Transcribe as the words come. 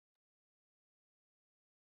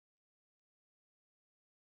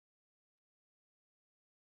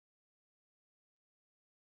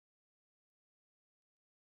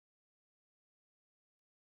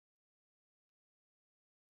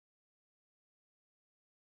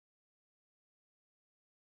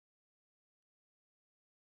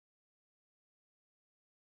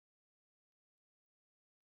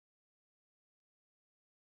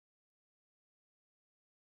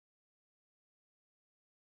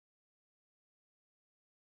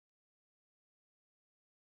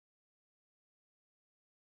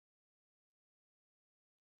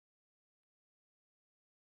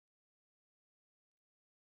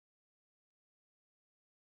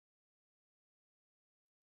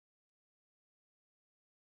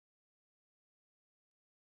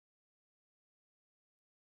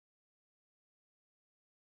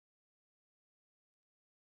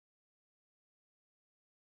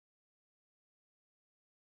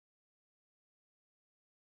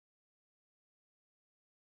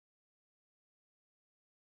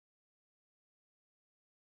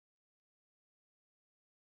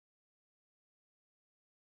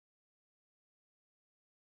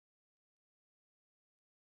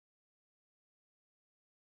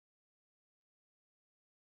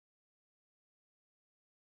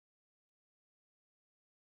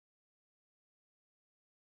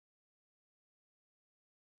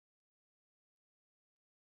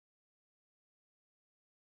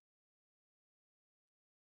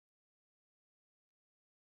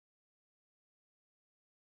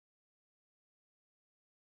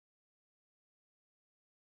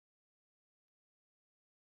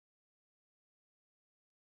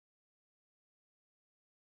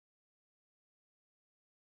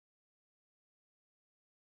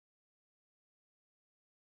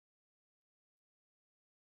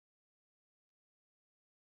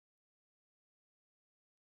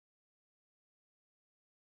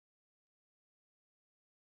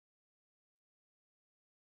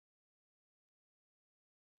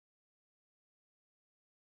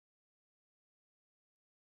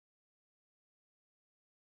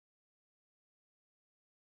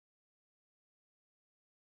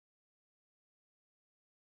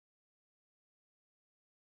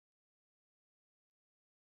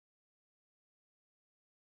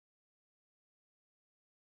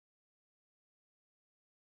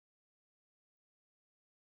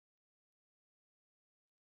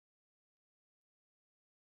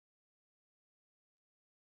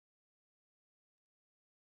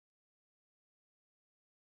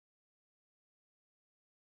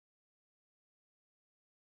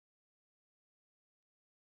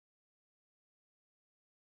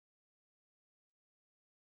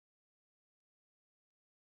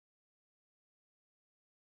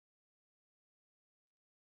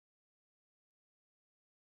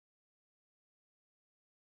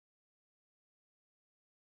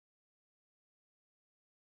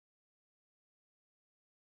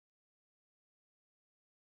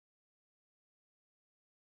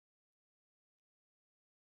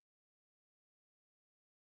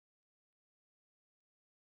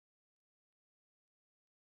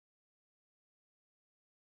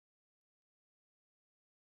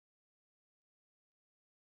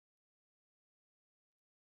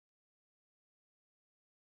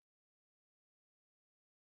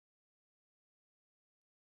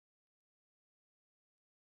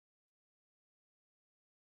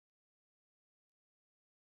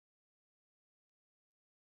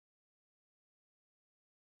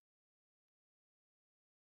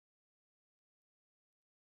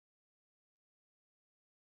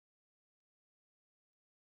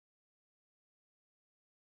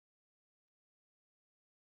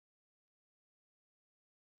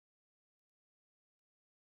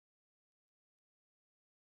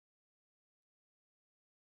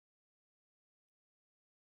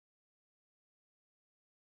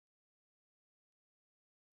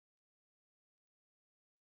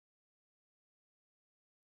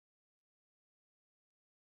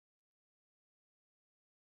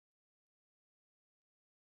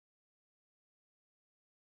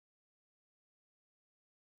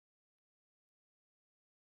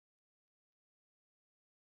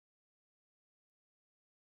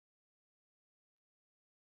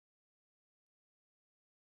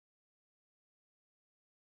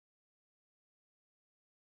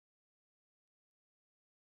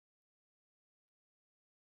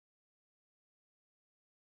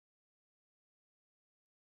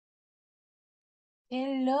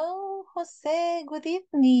Hello, Jose. Good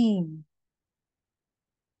evening.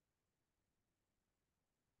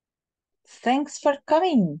 Thanks for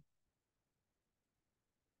coming.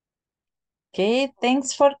 Okay,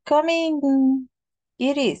 thanks for coming,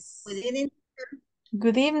 Iris. Good evening.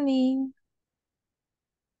 Good evening.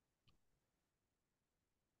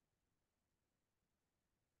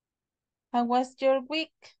 How was your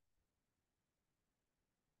week?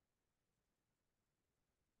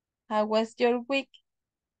 How was your week,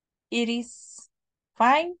 Iris?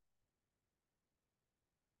 Fine?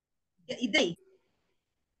 Day.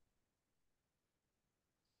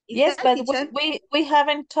 Is Yes, that but teacher? we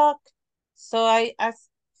haven't talked, so I asked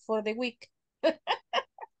for the week.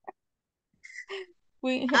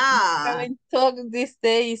 We Ah, haven't talked these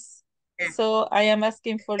days, yeah. so I am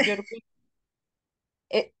asking for your week.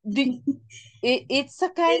 It's a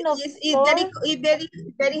kind of It's very, store.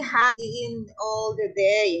 very hard in all the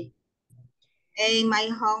day. And my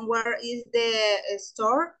homework is the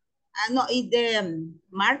store. No, is the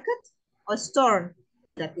market or store.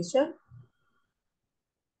 The teacher.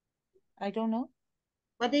 I don't know.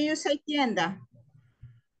 What do you say, tienda?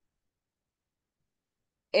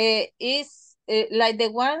 Is like the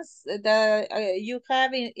ones that you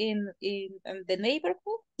have in the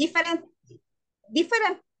neighborhood? Different,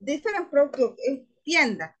 different product.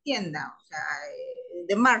 Tienda, tienda. O sea,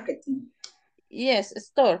 the marketing. Yes,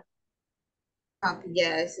 store.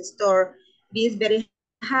 Yes, store is very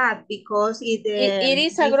hard because it It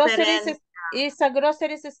is a different. is a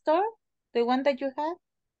groceries store, the one that you have.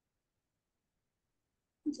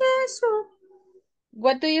 Yes, sure,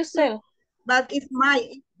 What do you sure. sell? But it's my.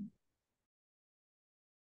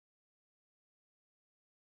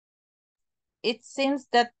 It seems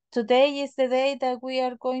that today is the day that we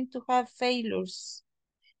are going to have failures.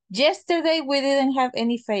 Yesterday we didn't have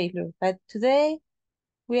any failure, but today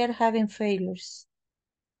we are having failures.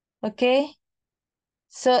 Okay,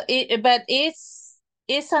 so but it's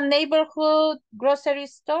a neighborhood grocery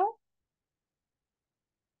store.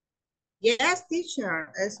 Yes,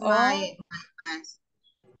 teacher. It's Oh, my class.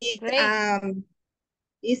 It great.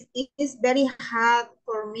 is very hard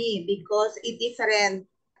for me because it different.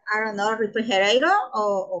 I don't know, refrigerator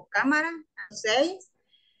or camera. I say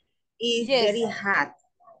is very Yes, hard.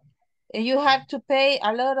 you have to pay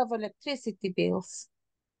a lot of electricity bills.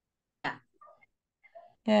 Yeah.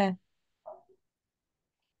 Yeah.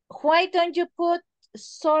 Why don't you put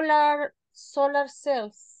solar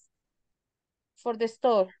cells for the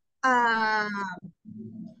store? Uh,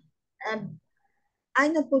 um, I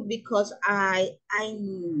know put because I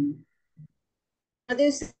how do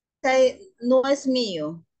you say no es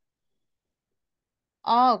mío.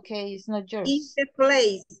 Oh, okay, it's not It's yours. the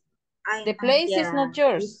place. The place is Yeah, not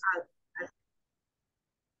yours.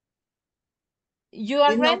 You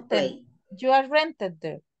are it's no rented. place. You are rented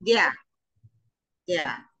there. Yeah,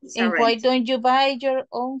 yeah, it's a And why rent. don't you buy your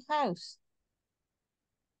own house?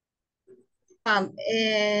 My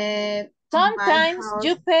Sometimes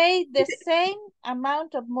you house. pay the same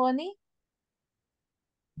amount of money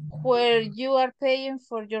where you are paying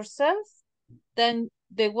for yourself than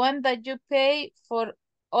the one that you pay for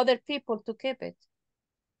other people to keep it.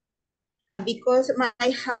 Because my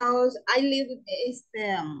house, I live is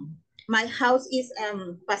my house is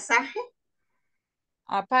pasaje.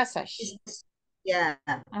 A passage. Is yeah,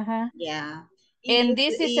 Uh-huh. yeah. And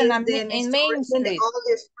this is in Is the in store Main in the Street.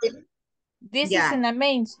 oldest street. This is Yeah, in a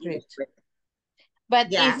Main Street.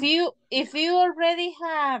 But yeah. if you already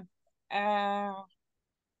have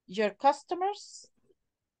your customers,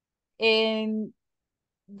 and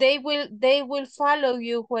they will follow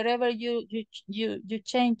you wherever you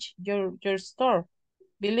change your store.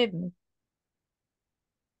 Believe me.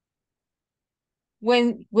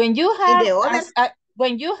 When you In have the other,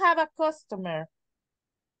 when you have a customer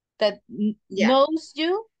that yeah. knows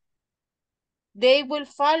you, they will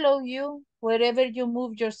follow you wherever you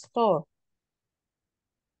move your store.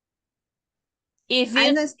 I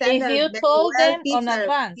understand If that you very told well, them on teacher,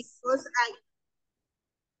 advance. because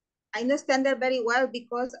I understand that very well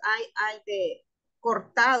because I the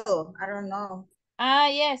cortado. I don't know. Ah,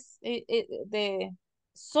 yes, the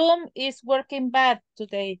Zoom is working bad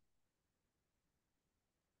today.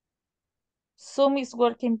 Zoom is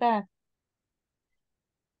working bad.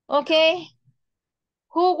 Okay,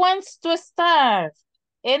 who wants to start?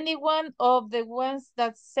 Any one of the ones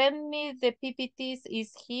that send me the PPTs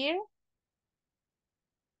is here.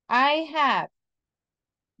 I have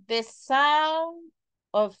the sound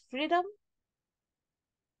of freedom.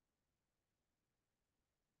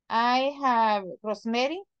 I have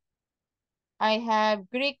Rosemary. I have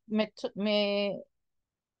Greek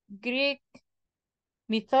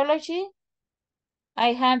mythology.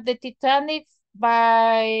 I have the Titanic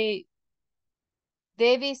by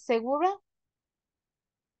David Segura.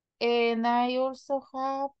 And I also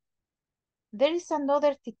have, there is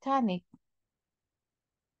another Titanic.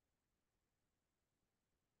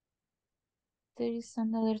 There is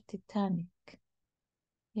another Titanic.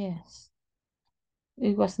 Yes.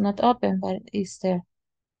 It was not open, but it's there.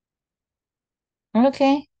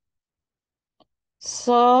 Okay.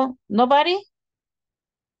 So, nobody?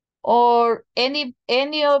 Or any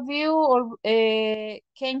of you or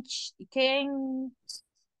can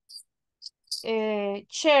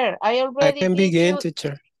share? I can begin,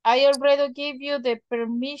 teacher. I already give you the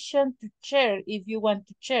permission to share if you want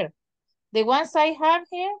to share. The ones I have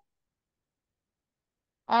here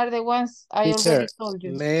are the ones I Teacher, already told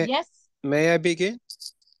you. Yes? may I begin?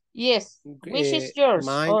 Yes. Which is yours?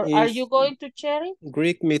 Mine Or are you going to share it?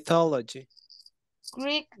 Greek mythology.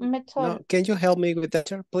 Greek No, mythology. can you help me with that,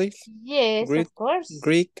 teacher, please? Yes, of course.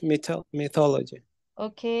 Greek mythology.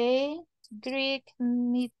 Okay. Greek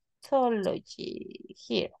mythology.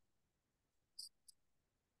 Here.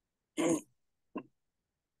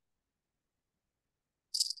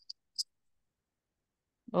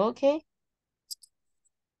 Okay.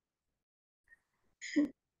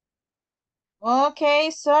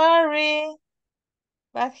 Okay, sorry.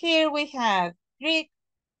 But here we have Greek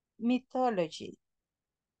mythology.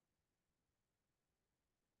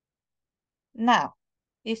 Now,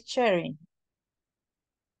 it's sharing.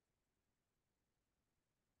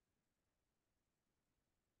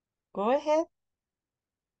 Go ahead.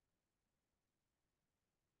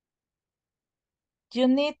 You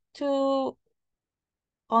need to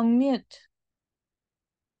unmute.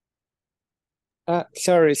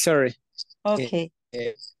 Sorry. Okay.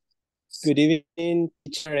 Good evening,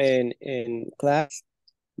 teacher and class.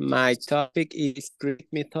 My topic is Greek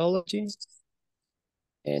mythology,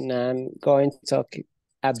 and I'm going to talk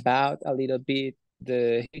about a little bit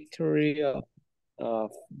the history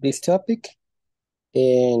of this topic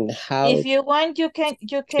and how If you want, you can we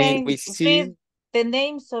read see. the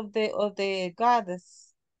names of the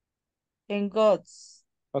goddess and gods.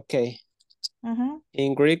 Okay.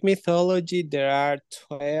 In Greek mythology, there are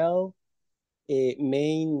 12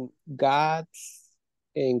 main gods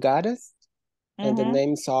and goddess, and the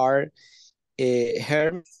names are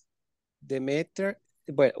Hermes, Demeter.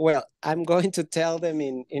 Well, I'm going to tell them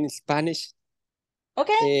in Spanish.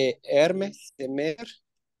 Okay. Hermes, Demeter,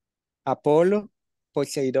 Apolo,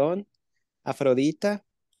 Poseidón, Afrodita,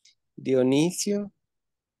 Dionisio,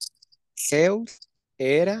 Zeus,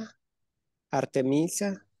 Hera,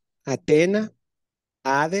 Artemisa, Atena,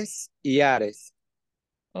 Hades, y Ares.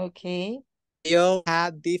 Okay. They all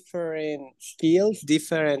have different skills,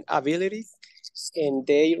 different abilities, and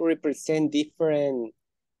they represent different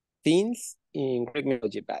things in Greek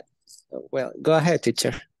mythology. But well, go ahead,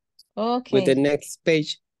 teacher. Okay. With the next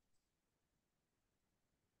page,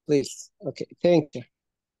 please. Okay, thank you.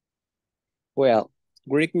 Well,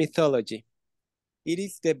 Greek mythology. It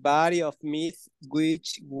is the body of myths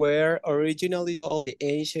which were originally called the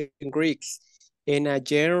ancient Greeks and a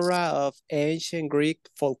genre of ancient Greek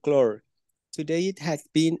folklore. Today it has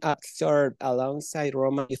been absorbed alongside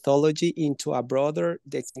Roman mythology into a broader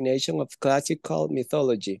designation of classical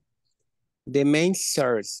mythology. The main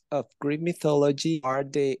source of Greek mythology are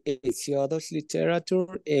the Hesiod's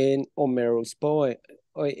literature and Homer's poem.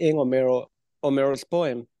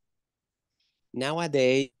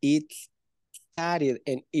 Nowadays, it's studied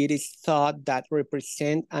and it is thought that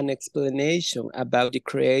represent an explanation about the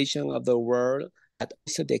creation of the world, but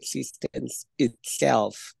also the existence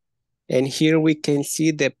itself. And here we can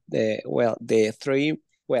see there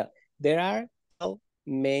are 12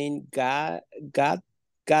 main gods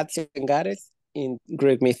and goddesses in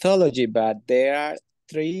Greek mythology, but there are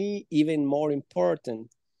 3 even more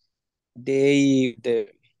important. The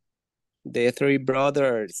 3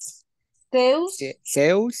 brothers,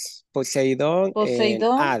 Zeus, Poseidon, and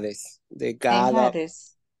Hades, the god of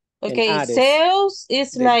Hades. and Okay, Hades, Zeus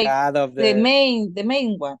is the like god of the main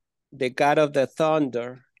one. the god of the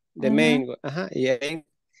thunder, the main one. Yeah.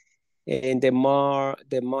 And the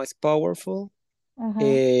most powerful,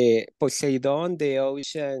 Poseidon, the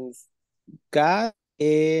ocean's god,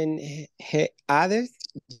 and Hades,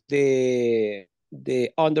 the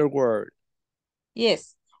underworld.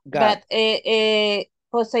 Yes, God. but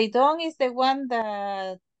Poseidon is the one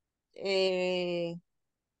that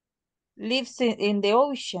lives in the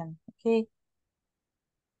ocean. Okay.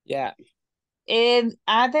 Yeah. And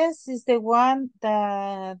Hades is the one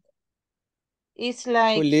that is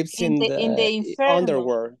like who lives in the the inferno.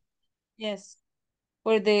 underworld. Yes,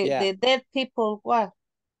 where the dead people were.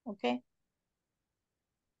 Okay.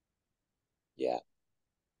 Yeah.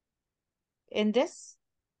 in this?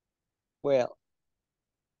 Well,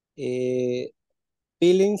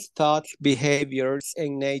 feelings, thoughts, behaviors,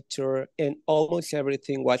 and nature, and almost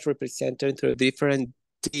everything was represented through different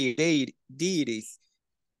deities,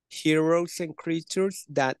 heroes, and creatures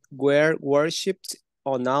that were worshipped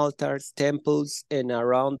on altars, temples, and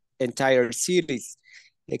around entire cities.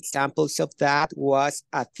 Examples of that was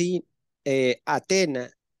Athena,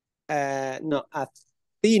 Athena,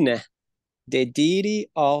 the deity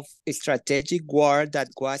of strategic war that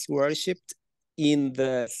was worshipped in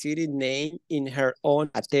the city name in her own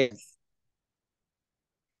Athens.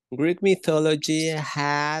 Greek mythology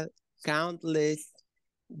had countless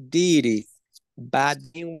deities, but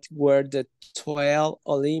these were the 12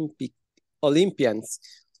 Olympians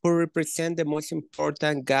who represent the most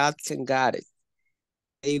important gods and goddesses.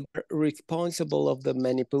 They were responsible of the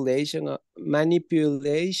manipulation of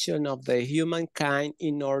the humankind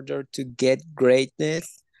in order to get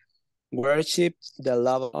greatness, worship, the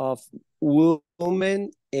love of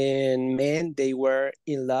women and men they were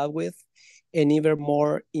in love with, and even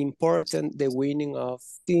more important, the winning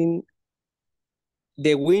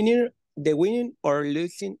or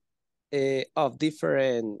losing of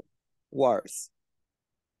different wars.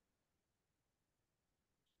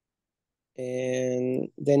 And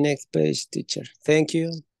the next page, teacher. Thank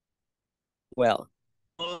you. Well,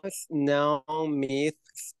 most known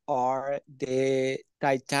myths are the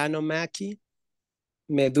Titanomachy,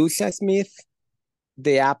 Medusa's myth,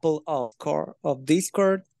 the Apple of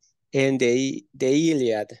Discord, and the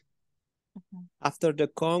Iliad. After the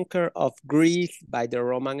conquer of Greece by the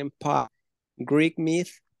Roman Empire, Greek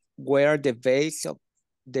myths were the base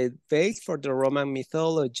for the Roman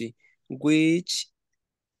mythology, which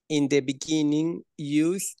in the beginning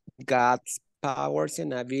used God's powers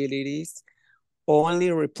and abilities,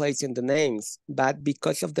 only replacing the names. But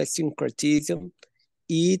because of the syncretism,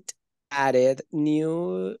 it added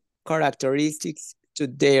new characteristics to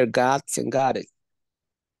their gods and goddesses.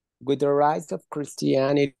 With the rise of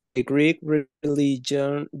Christianity, the Greek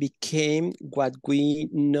religion became what we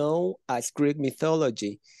know as Greek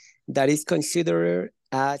mythology, that is considered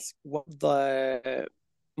as one of the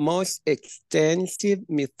most extensive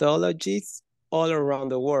mythologies all around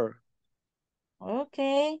the world.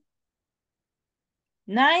 Okay.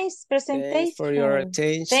 Nice presentation. Thanks for your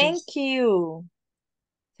attention. Thank you.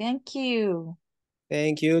 Thank you.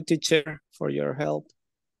 Thank you, teacher, for your help.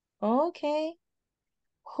 Okay.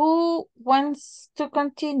 Who wants to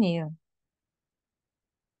continue?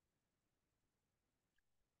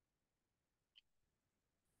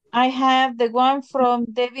 I have the one from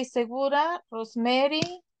Debbie Segura, Rosemary,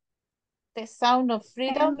 The Sound of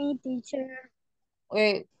Freedom. Me, teacher.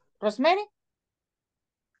 Rosemary?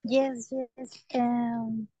 Yes.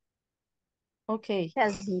 Okay.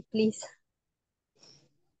 Help me, please.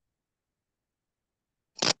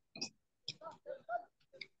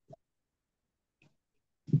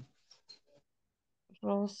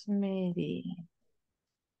 Rosemary.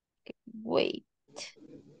 Wait.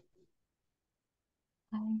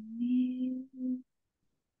 I need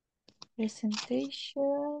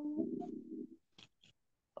presentation.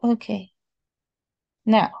 Okay.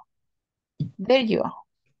 Now, there you are.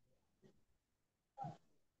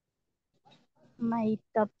 My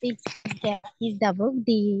topic is the book,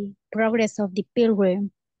 The Progress of the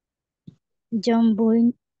Pilgrim. John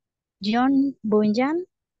Bunyan,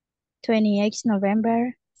 28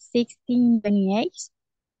 November 1628,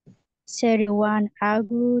 31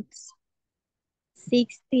 August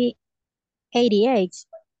 1688.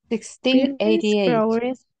 1688.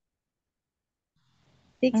 Progress,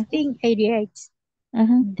 1688.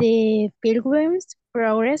 The Pilgrim's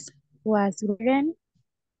Progress was written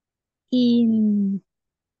in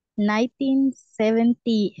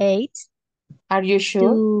 1978. Are you sure?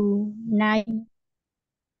 To 9.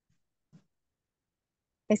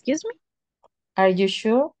 Excuse me? Are you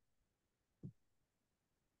sure?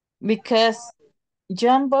 Because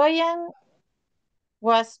John Bunyan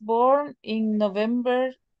was born in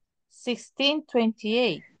November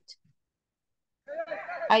 1628.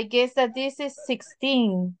 I guess that this is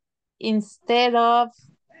 16 instead of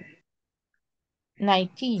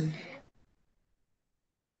 19.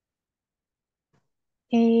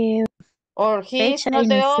 Or he is not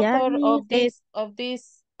the author of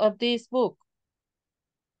this book.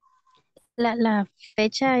 La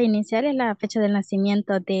fecha inicial es la fecha del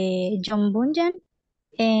nacimiento de John Bunyan.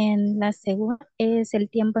 En la segunda es el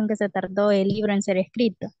tiempo en que se tardó el libro en ser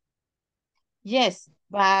escrito. Yes,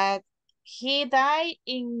 but he died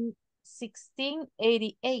in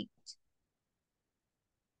 1688.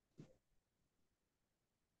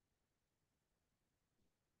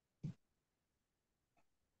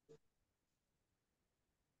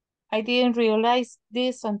 I didn't realize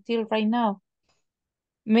this until right now.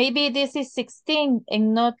 Maybe this is 16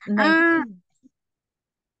 and not 19.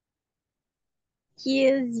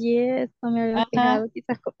 Yes, no me había fijado,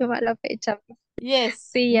 quizás copié mal la fecha.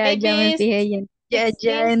 Yes, Sí, ya maybe me it's fijé, ya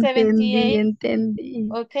 1678. entendí.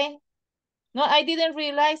 Okay. No, I didn't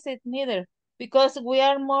realize it neither because we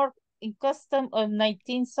are more in custom of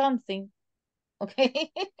 19 something.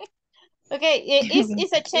 Okay. Okay,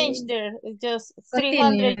 it's a change there. It's just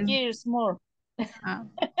 300 Continue. years more. Ah.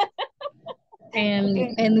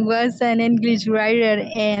 Okay. And was an English writer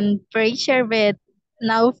and preacher, but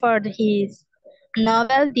now for his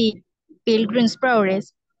novel, The Pilgrim's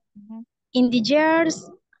Progress. Mhm. In the years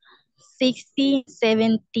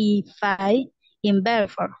 1675 in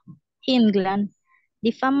Bedford, England,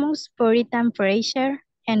 the famous Puritan preacher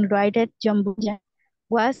and writer John Bunyan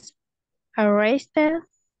was arrested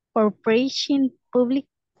for preaching Publicly.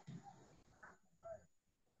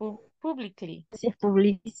 publicly,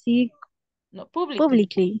 No,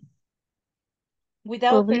 publicly.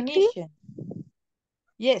 Without publicly permission.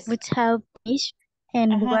 Yes. without permission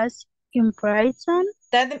and Uh-huh. was imprisoned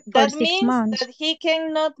That for that 6 means months. that he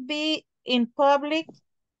cannot be in public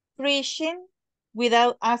preaching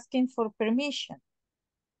without asking for permission.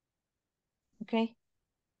 Okay.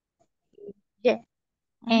 Yeah.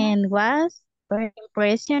 And was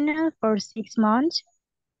imprisoned for 6 months.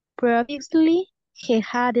 Previously, he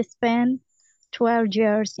had spent 12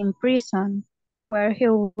 years in prison, where he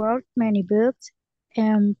wrote many books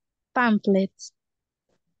and pamphlets.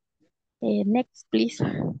 Next, please.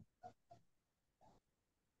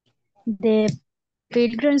 The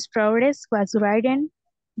Pilgrim's Progress was written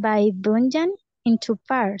by Bunyan in 2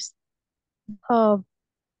 parts, of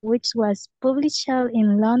which was published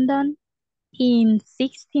in London in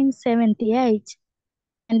 1678,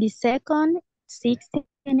 and the second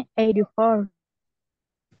 1684.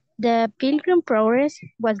 The Pilgrim Progress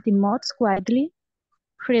was the most widely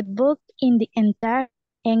read book in the entire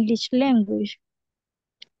English language.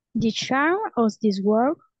 The charm of this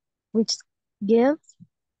work, which gives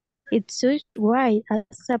it such wide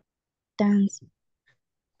acceptance,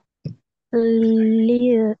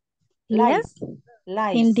 lies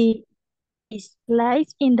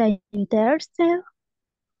in the interest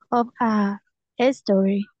of a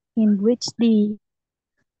story in which the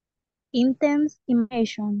intense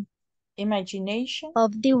Imagination.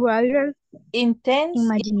 of the writer Intense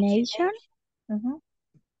imagination Mhm.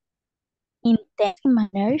 intense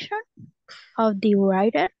imagination of the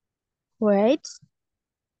writer creates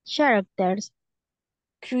characters,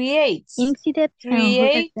 Creates. incidents,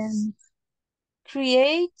 and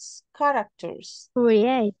Creates characters.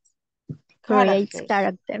 creates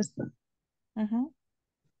characters, Mhm.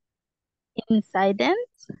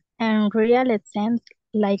 incidents, and real events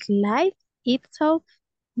like life itself,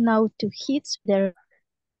 now to hits there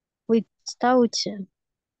with touches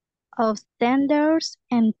of standards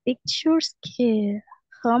and pictures,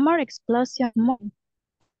 humor, explosion, mood,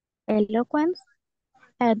 eloquence,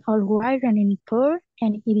 and all written in poor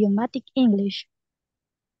and idiomatic English.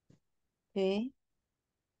 Okay.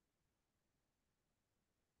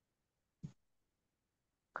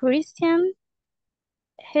 Christian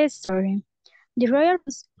history. The royal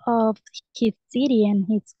of his city and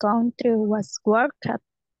his country was worked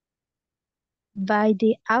by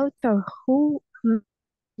the author who made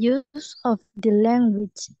use of the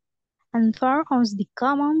language and formed the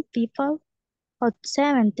common people of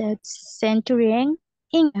 17th century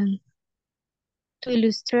England to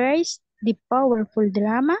illustrate the powerful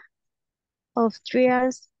drama of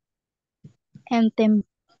trials and temptation.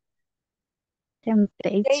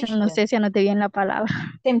 No sé si anoté bien la palabra.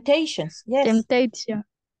 Temptations, yes.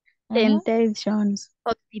 Temptations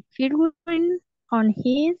of the pilgrim on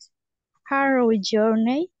his heroic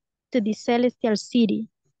journey to the celestial city.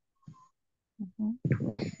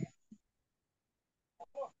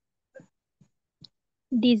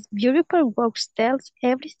 This beautiful work tells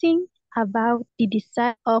everything about the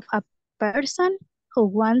desire of a person who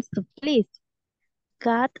wants to please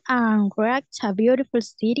God and reach a beautiful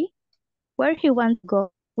city where he wants to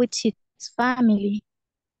go with his family.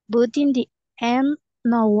 But in the end,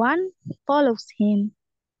 no one follows him.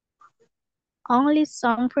 Only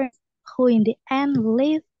some friends who in the end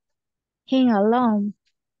leave him alone,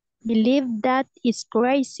 believe that is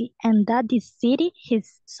crazy and that the city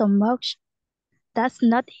is so much does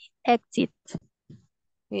not exist.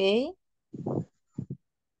 Okay.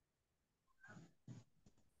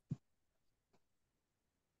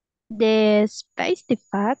 Despite the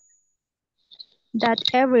fact that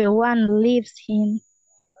everyone lives in,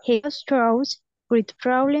 he goes through great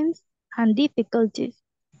problems and difficulties.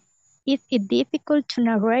 It is difficult to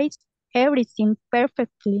narrate everything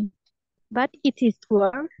perfectly, but it is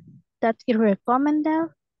word that is recommended.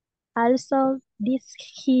 Also, this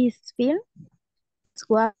his film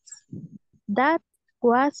was that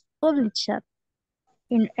was published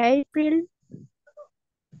in April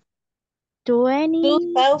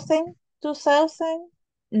 2019.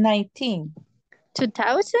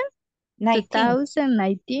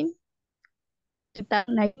 2019.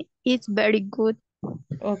 2019 is very good.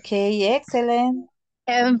 Okay, excellent.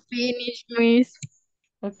 And finish, Miss.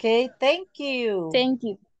 Okay, thank you. Thank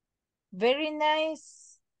you. Very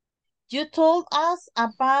nice. You told us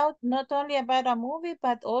about not only about a movie,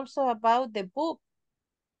 but also about the book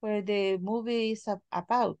where the movie is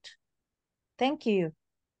about. Thank you.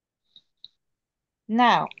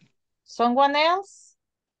 Now, someone else?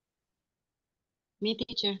 Me,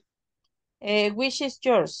 teacher. Which is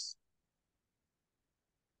yours?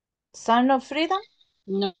 Son of Freedom?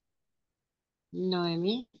 No.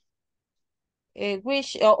 Noemi.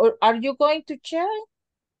 Which, or are you going to share it?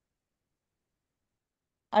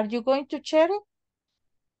 Are you going to share it?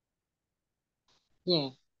 Yeah.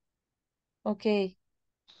 Okay.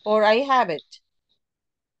 Or I have it.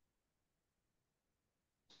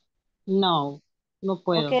 No. No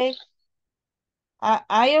puedo. Okay.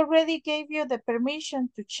 I already gave you the permission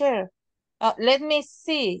to share. Let me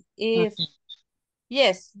see if, Okay.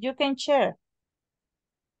 yes, you can share.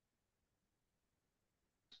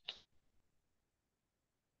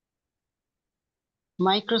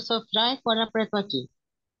 Microsoft Drive, ahora aprieto aquí.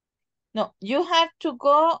 No, you have to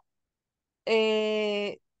go,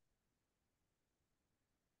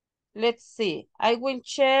 let's see. I will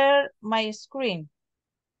share my screen.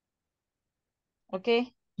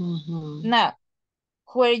 Okay. Now,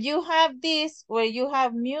 where you have this, where you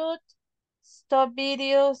have mute, stop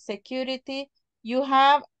video, security, you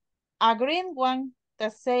have a green one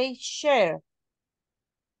that says share.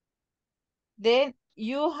 Then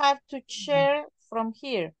you have to share from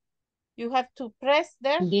here. You have to press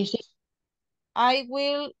there. This is, I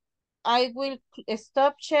will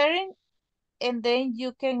stop sharing and then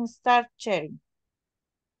you can start sharing.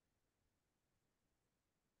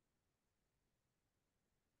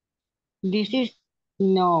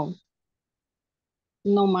 no.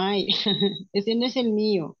 No, my. Ese no es el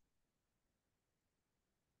mío.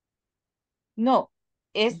 No,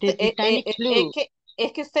 The Titanic Blue.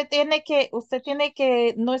 es que usted tiene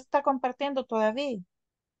que, no está compartiendo todavía.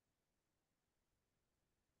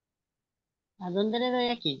 ¿A dónde le doy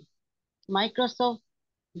aquí? Microsoft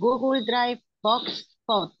Google Drive Box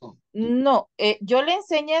Photo. No, yo le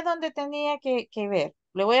enseñé donde tenía que ver.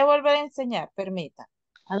 Le voy a volver a enseñar, permita.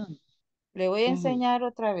 ¿A dónde? Le voy a enseñar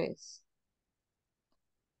otra vez.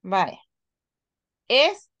 Vaya.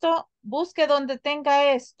 Esto, busque donde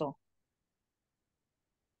tenga esto.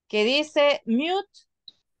 Que dice mute,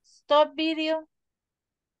 stop video.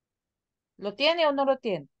 ¿Lo tiene o no lo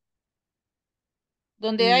tiene?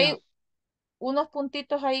 Donde No. hay unos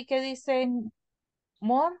puntitos ahí que dicen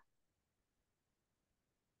more.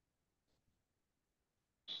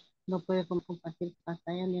 No puede compartir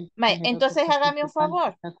pantalla mientras Vaya, el otro entonces hágame un participante favor.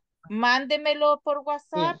 está ocupado. Mándemelo por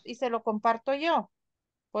WhatsApp Yeah. y se lo comparto yo.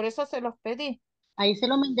 Por eso se los pedí. Ahí se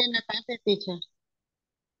lo mandé en la tarde, teacher.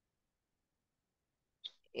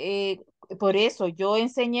 Por eso yo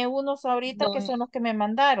enseñé unos ahorita No que es. son los que me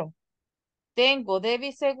mandaron. Tengo Debbie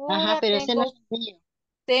Ajá, Segura, pero ese no es el mío.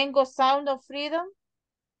 tengo Sound of Freedom,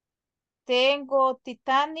 tengo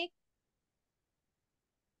Titanic.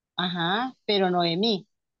 Ajá, pero Noemí.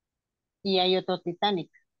 Y hay otro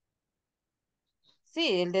Titanic.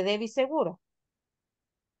 Sí, el de Debbie Segura.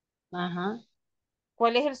 Ajá.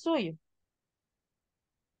 ¿Cuál es el suyo?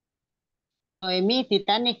 Noemí,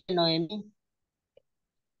 Titanic, Noemí.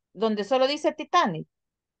 Donde solo dice Titanic.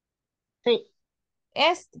 Sí.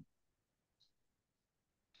 Este.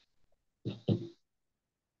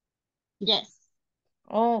 Yes.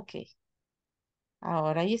 Ok.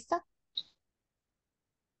 Ahora ahí está.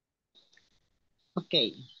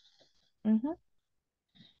 Okay. Ujú.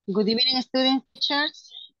 Good evening, student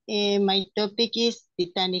teachers. My topic is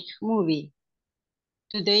Titanic movie.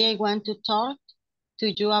 Today I want to talk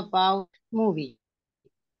to you about movie.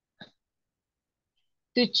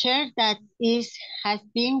 To share that has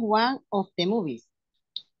been one of the movies.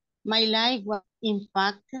 My life was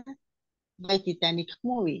impacted by Titanic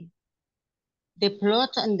movie. The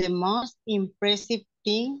plot and the most impressive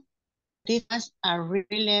thing, this was a real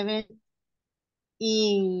event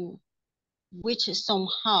in which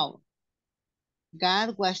somehow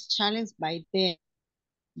God was challenged by them.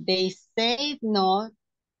 They said no,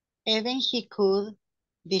 even he could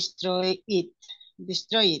destroy it.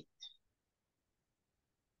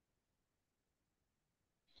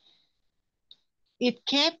 It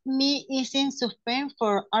kept me in suspense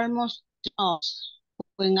for almost 2 hours.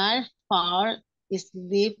 When I fell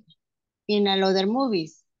asleep in another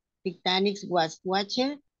movies, Titanic was watched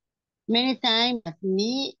many times as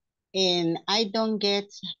me and I don't get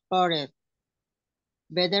bored.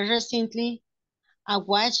 Better recently, I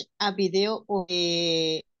watched a video of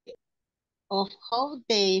how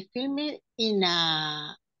they filmed it in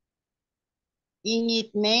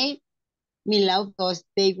it made me laugh because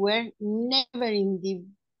they were never in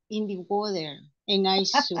the water and I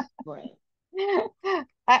suffered.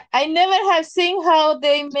 I never have seen how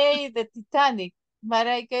they made the Titanic, but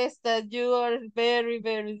I guess that you are very,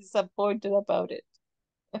 very disappointed about it.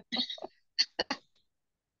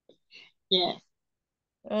 Yes,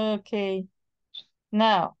 Okay.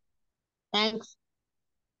 Now, thanks.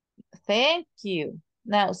 thank you.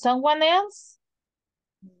 Now, someone else?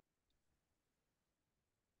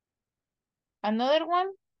 Another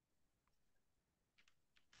one?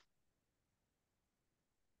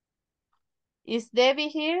 Is Debbie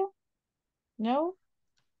here? No?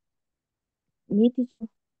 Me, teacher.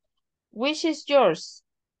 Which is yours?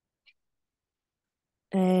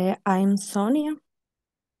 I'm Sonia.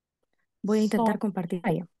 Voy a intentar So, compartir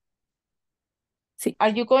pantalla. Sí,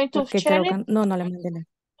 are you going to porque share creo it? que no le mandé la.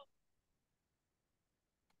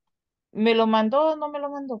 ¿Me lo mandó o no me lo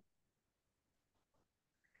mandó?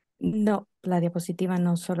 No, la diapositiva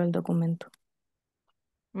no, solo el documento.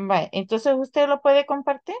 Vale, entonces usted lo puede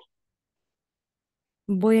compartir.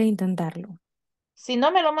 Voy a intentarlo. Si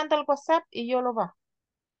no, me lo manda al WhatsApp y yo lo bajo.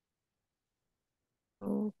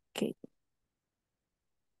 Ok.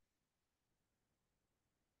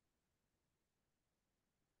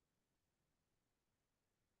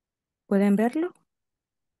 ¿Pueden verlo?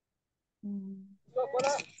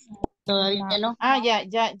 Todavía no. Ah, ya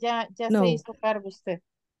se No. hizo cargo usted.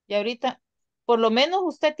 Y ahorita, por lo menos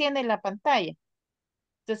usted tiene la pantalla.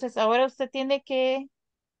 Entonces, ahora usted tiene que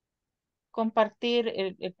compartir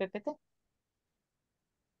el PPT.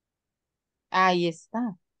 Ahí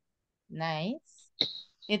está. Nice.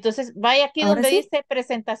 Entonces, vaya aquí ¿Ahora donde sí? dice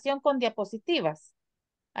presentación con diapositivas.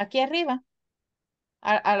 Aquí arriba,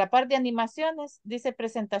 a la par de animaciones, dice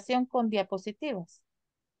presentación con diapositivas.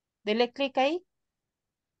 Dele clic ahí.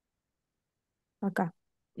 Acá.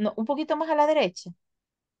 No, un poquito más a la derecha.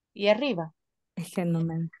 Y arriba. Es que no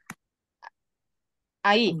me...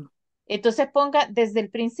 Ahí. Entonces ponga desde el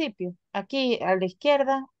principio. Aquí a la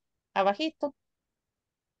izquierda, abajito.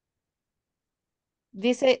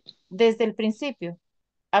 Dice desde el principio.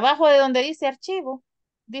 Abajo de donde dice archivo,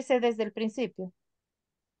 dice desde el principio.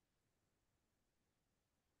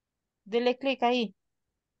 Dele clic ahí.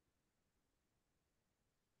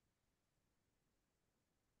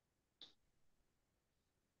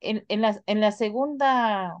 En la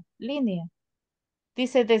segunda línea,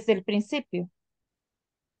 dice desde el principio.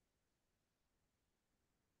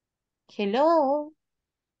 Hello.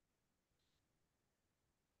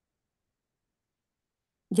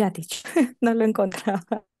 Ya, teacher. No lo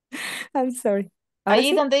encontraba. I'm sorry. ¿Ahora Ahí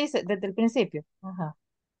sí? donde dice desde el principio. Ajá.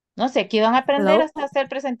 No sé, aquí van a aprender Hello. hasta hacer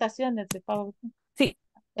presentaciones de PowerPoint. Sí.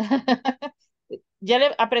 ¿Ya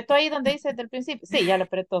le apretó ahí donde dice desde el principio? Sí, ya lo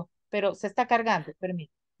apretó, pero se está cargando,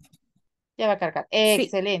 permítame. Ya va a cargar. Sí.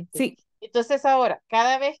 Excelente. Sí. Entonces ahora,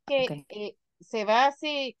 cada vez que Ok. se va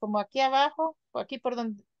así, como aquí abajo, o aquí por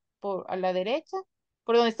donde, a la derecha,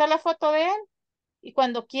 por donde está la foto de él, y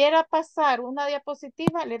cuando quiera pasar una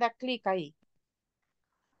diapositiva, le da clic ahí.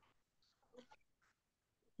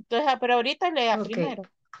 Entonces, pero ahorita lea Okay. primero.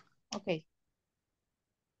 Ok.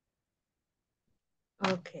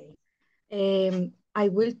 Okay. I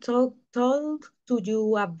will talk to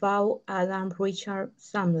you about Adam Richard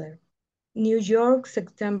Sandler. New York,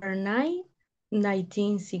 September 9,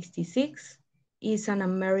 1966, is an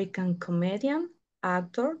American comedian,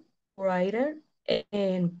 actor, writer,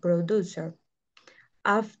 and producer.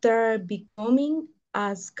 After becoming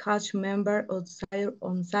a cast member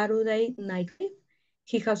on Saturday Night Live,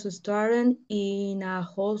 he has starred in a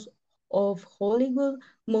host of Hollywood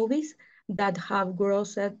movies that have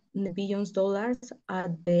grossed billions of dollars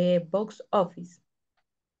at the box office.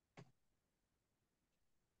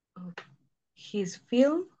 His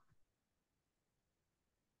film,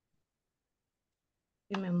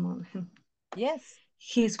 give me a moment. Yes.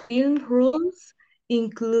 His film roles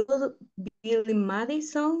include Billy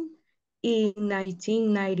Madison in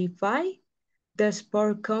 1995, the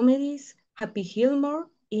sport comedies Happy Gilmore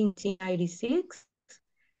in 1996,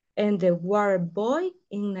 and The Water Boy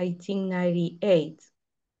in 1998,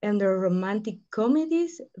 and the romantic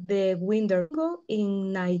comedies The Winter Go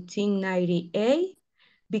in 1998,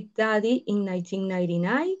 Big Daddy in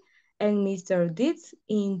 1999, and Mr. Deeds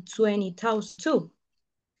in 2002.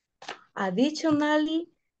 Additionally,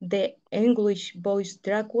 the English voice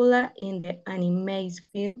Dracula in the animated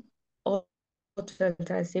film Hotel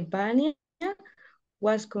Transylvania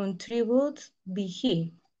was contributed by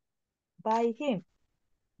he. By him.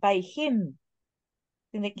 By him.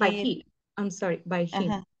 Tiene que By ir. he. I'm sorry, by him.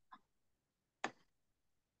 Ajá.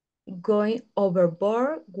 Going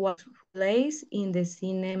Overboard was released in the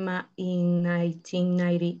cinema in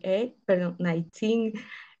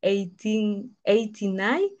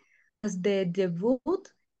 1989. As the debut,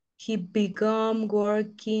 he began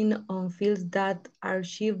working on films that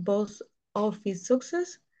achieved box office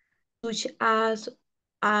success, such as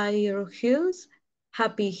Air Hills,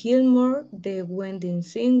 Happy Gilmore, The Wedding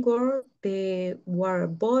Singer, The Water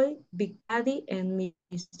Boy, Big Daddy, and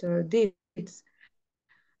Mr. Deeds.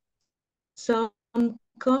 Some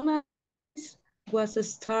comedies was a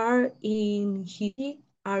star in Hitty,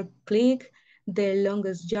 Our Click, The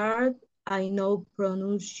Longest Yard, I Know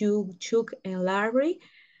Pronounce You, Chuck and Larry,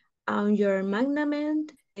 On Your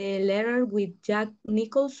Magnament, The Letter with Jack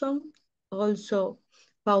Nicholson, also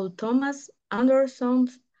Paul Thomas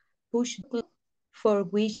Anderson's Push, for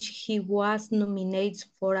which he was nominated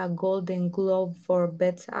for a Golden Globe for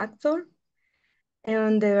Best Actor,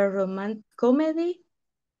 and the romantic comedy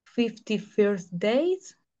 50 First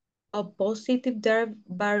Dates, A Positive Drew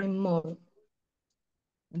Barrymore.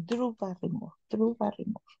 Drew Barrymore. Drew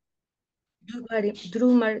Barrymore.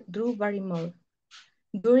 Drew Barrymore.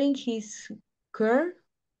 During his career,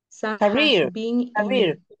 Sam Career. has been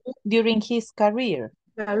Career. During his career.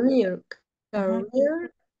 career.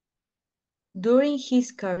 During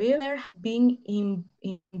his career, has been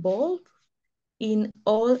involved in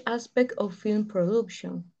all aspects of film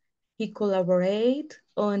production. He collaborated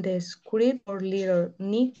on the script for Little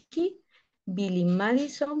Nicky, Billy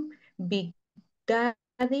Madison, Big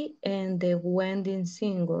Daddy, and The Wedding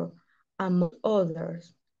Singer, among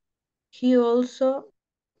others. He also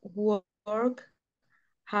worked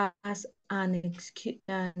as an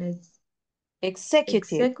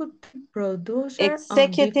Executive. producer on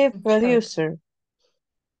Executive different producer.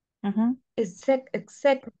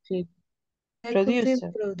 executive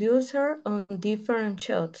Producer. producer on different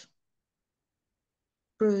shows.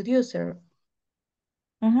 Producer.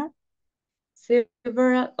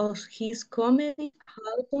 Several of his comedy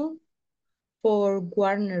albums for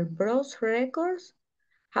Warner Bros. Records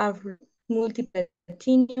have multiple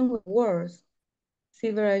platinum awards.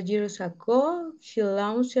 Several years ago, he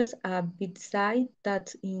launched a website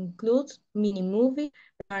that includes mini-movies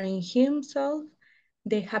regarding himself,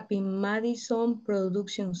 the Happy Madison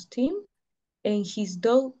Productions team, and his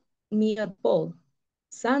dog, Mia Paul.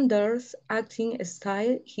 Sanders' acting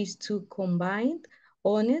style is to combine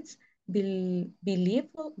honest,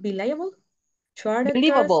 believable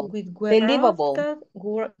characters with well-crafted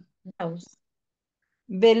worlds.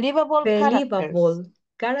 Believable Believable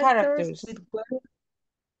characters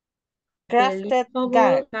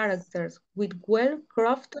with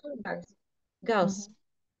well-crafted gags.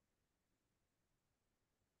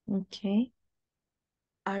 Okay.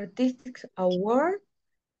 Artistic Award,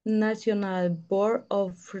 National Board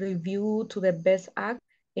of Review to the Best Act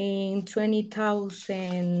in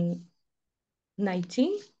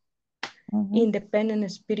 2019.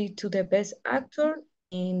 Independent Spirit to the Best Actor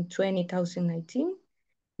in 2019.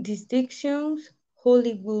 Distinctions,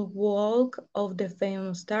 Hollywood Walk of the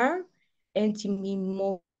Fame Star, MTV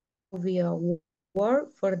Movie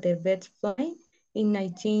Award for the Best Film in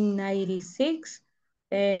 1996,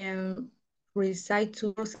 and Recite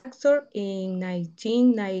to Worst Actor in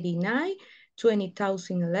 1999,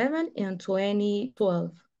 2011, and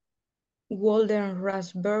 2012. Golden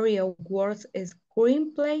Raspberry Awards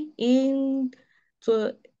Screenplay in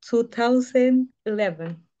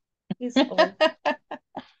 2011. Is all.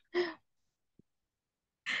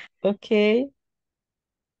 Okay.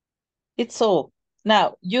 It's all.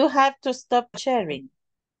 Now, you have to stop sharing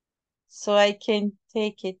so I can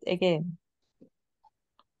take it again.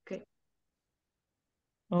 Okay.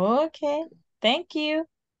 Okay. Thank you.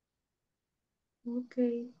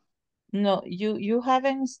 Okay. No, you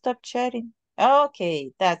haven't stopped sharing.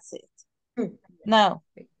 Okay, that's it. Now,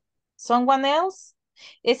 someone else?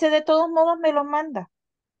 Ese de todos modos me lo manda.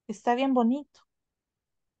 Está bien bonito.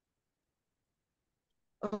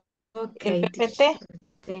 Okay. El PPT,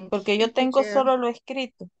 porque yo tengo solo lo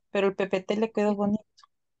escrito, pero el PPT le quedó bonito.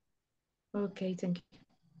 Okay, thank you.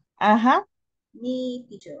 Ajá. Me,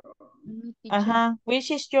 teacher. Ajá.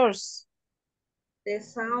 Which is yours? The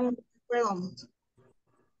sound of freedom.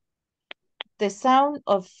 The sound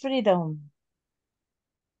of freedom.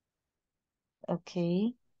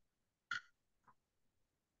 Okay.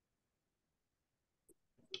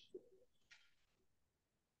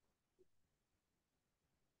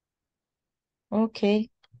 Okay.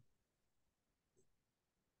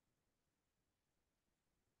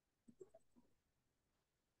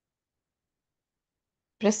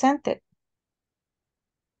 Presented.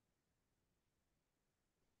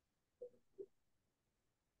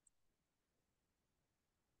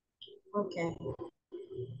 Okay.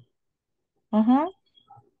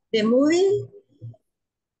 The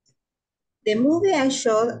movie I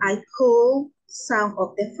showed, I called Sound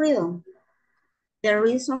of the Freedom. The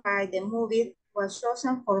reason why the movie was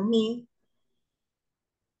chosen for me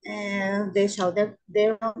and they showed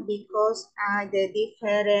there because the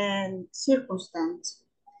different circumstance.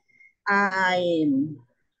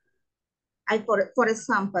 For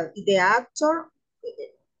example, the actor,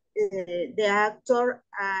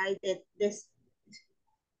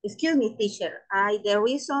 excuse me, teacher, the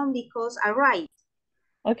reason because I write.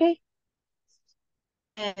 Okay.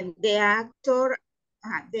 And the actor,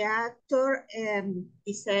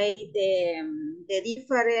 he say the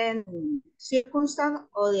different circumstance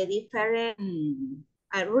or the different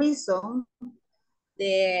reason,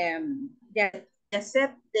 the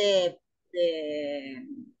accept the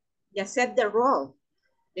role,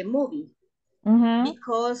 the movie,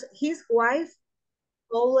 because his wife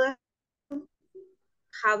always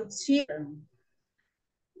have children.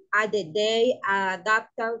 At the day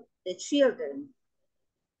adopted the children,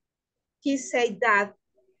 he said that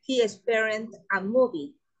he experienced a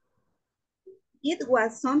movie. It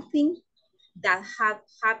was something that had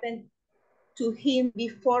happened to him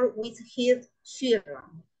before with his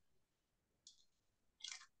children.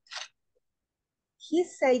 He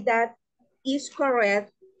said that is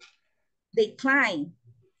correct decline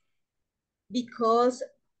because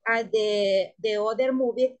the other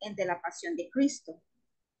movie in the La Pasión de Cristo.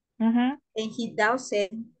 And he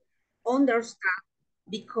doesn't understand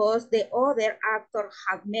because the other actor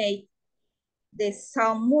have made the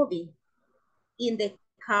same movie. In the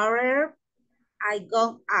career, I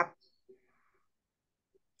gone up.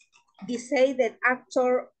 They say that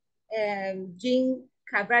actor Jim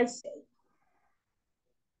Caviezel.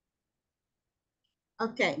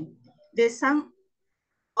 Okay, the Sound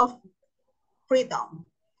of Freedom.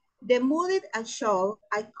 The movie I show,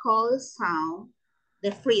 I call Sound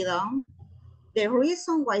the Freedom. The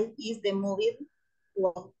reason why is the movie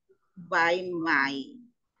by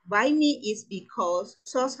me is because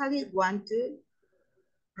society want to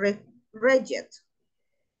reject.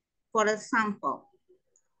 For example,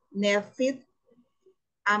 Netflix,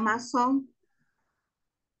 Amazon,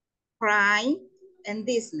 Prime, and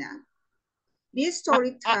Disney. This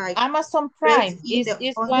story type Amazon Prime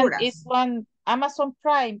is one. Amazon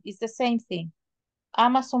Prime is the same thing.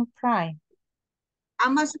 Amazon Prime.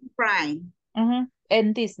 Amazon Prime.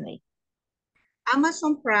 And Disney.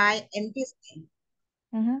 Amazon Prime and Disney.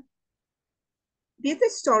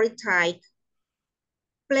 This story type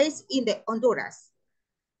placed in the Honduras,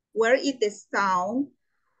 where it is found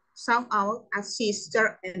out a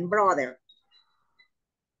sister and brother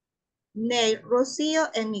named Rocio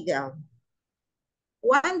and Miguel.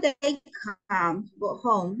 One day comes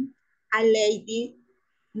home a lady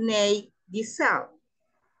named Giselle,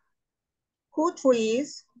 who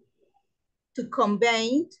tries to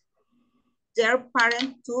convince their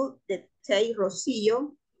parents to take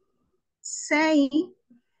Rocio, saying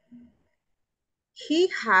he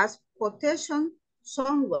has protection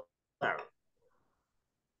somewhere.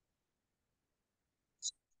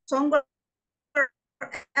 Somewhere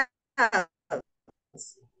else.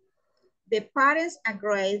 The parents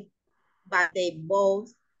agreed, but they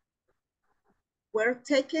both were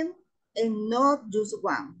taken and not just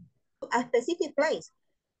one. A specific place.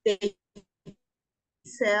 They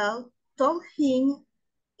told him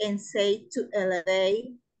and said to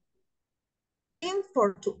elevate him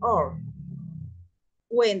for 2 hours.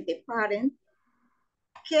 When the parents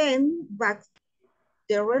came back,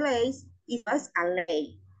 the relays, it was a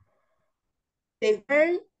lay. They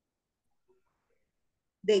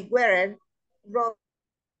were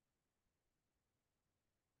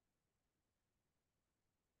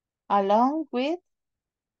along with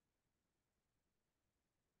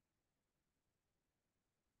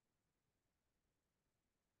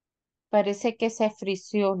parece que se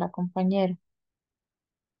frició la compañera.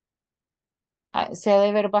 Se ha de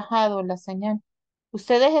haber bajado la señal.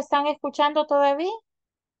 ¿Ustedes están escuchando todavía?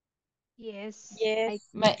 Yes.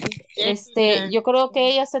 Yo creo que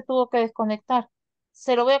ella se tuvo que desconectar.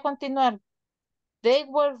 Se lo voy a continuar. They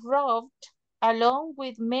were robbed along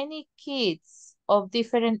with many kids of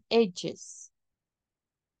different ages.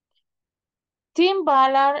 Tim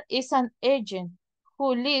Ballard is an agent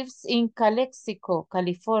who lives in Calexico,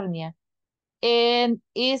 California. and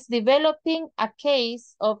is developing a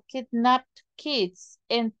case of kidnapped kids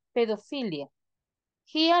and pedophilia.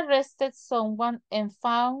 He arrested someone and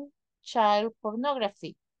found child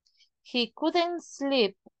pornography. He couldn't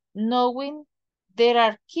sleep knowing there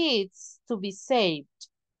are kids to be saved.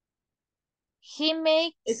 He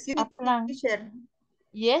makes Excuse a me, plan. teacher.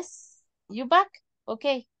 Yes, you back?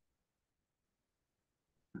 Okay.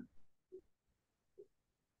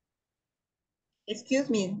 Excuse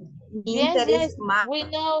me. Yes, Interest we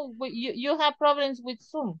know you have problems with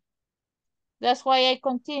Zoom. That's why I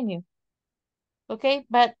continue. Okay,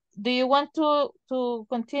 but do you want to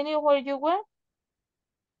continue where you were?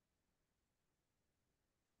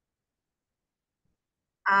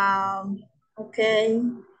 Okay.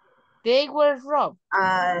 They were robbed.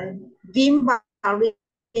 Jim Barry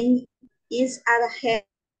is at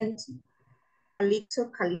hand,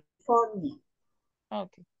 Calixto, California.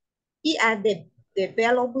 Okay. He are the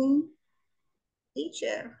developing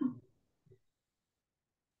teacher.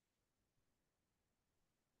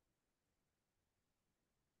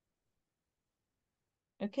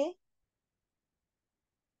 Okay.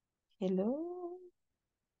 Hello.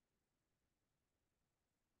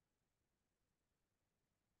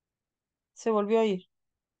 Se volvió a ir.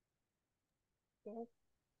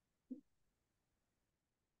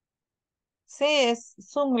 Sí, es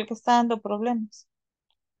Zoom el que está dando problemas.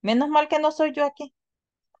 Menos mal que no soy yo aquí.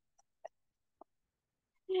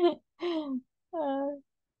 Ay.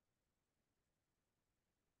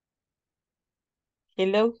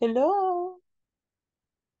 Hello, hello.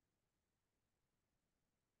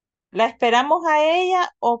 ¿La esperamos a ella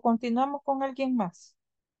o continuamos con alguien más?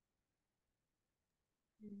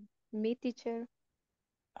 Me, teacher,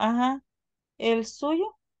 Ajá. ¿El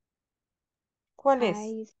suyo? ¿Cuál es?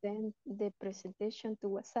 I sent the presentation to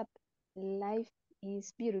WhatsApp. Life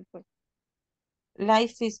is beautiful.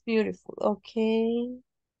 Life is beautiful. Okay.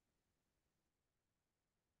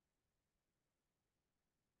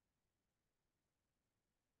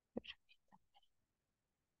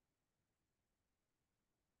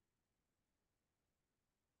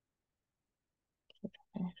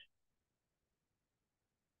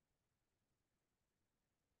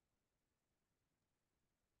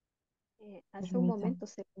 Hace un Permítame. momento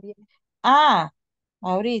se envió. Ah,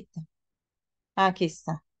 ahorita. Aquí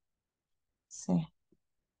está. Sí.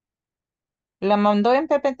 ¿La mandó en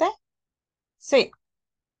PPT? Sí.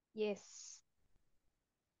 Yes.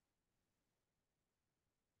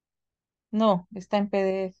 No, está en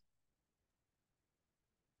PDF.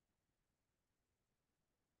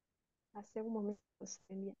 Hace un momento se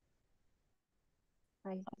envió.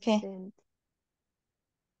 I Okay. sent.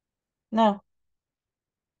 No.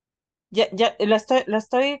 Ya, la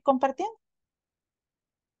estoy compartiendo.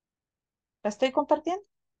 ¿La estoy compartiendo?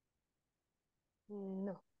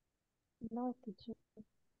 No. No, teacher.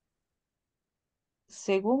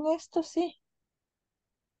 Según esto, sí.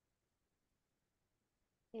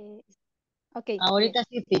 Okay. Ahorita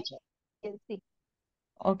sí, teacher. Sí.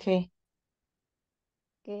 Okay.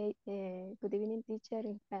 Okay. Good evening, teacher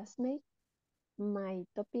and classmates. My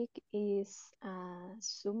topic is a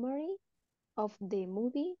summary of the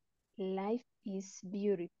movie Life is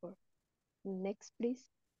Beautiful. Next, please.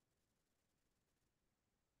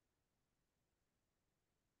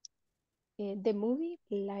 The movie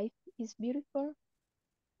Life is Beautiful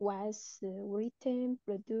was written,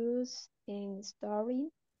 produced, and starring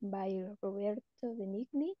by Roberto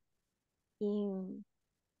Benigni in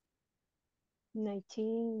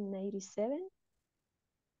 1997.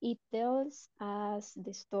 It tells us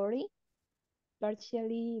the story,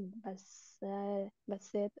 partially based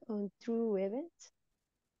on true events,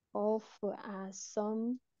 of a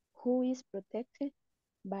son who is protected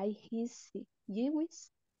by his Jewish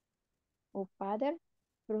father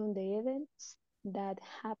from the events that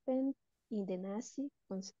happened in the Nazi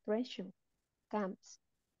concentration camps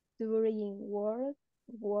during World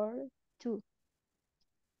War II.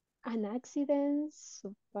 An accident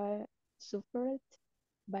suffered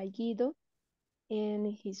by Guido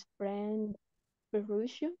and his friend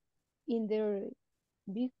Ferruccio in their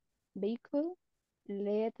vehicle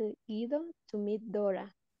led Guido to meet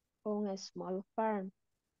Dora on a small farm,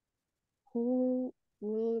 who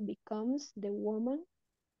will become the woman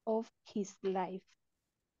of his life.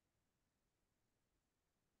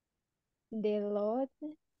 They allowed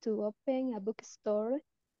to open a bookstore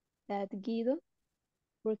that Guido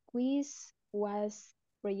request was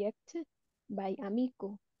rejected by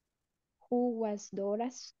Amico, who was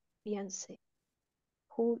Dora's fiancé,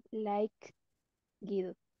 who liked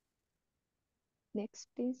Guido. Next,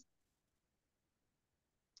 please.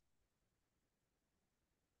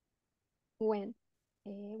 When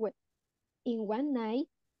In one night,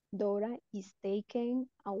 Dora is taken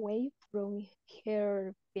away from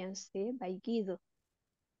her fiancé by Guido,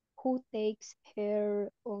 who takes her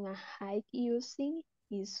on a hike using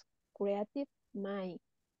his creative mind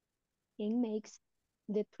and makes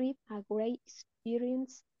the trip a great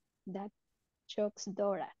experience that shocks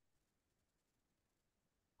Dora,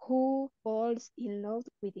 who falls in love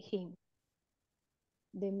with him.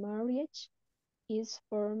 The marriage is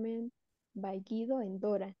formed by Guido and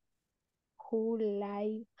Dora, who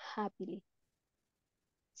live happily.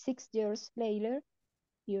 6 years later,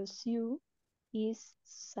 Yosu is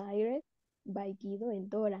sired by Guido and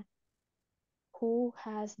Dora, who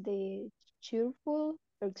has the cheerful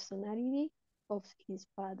personality of his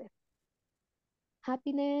father.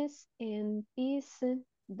 Happiness and peace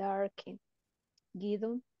darken.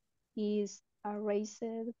 Guido is erased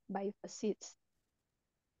by fascists.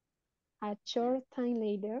 A short time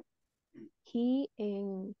later, he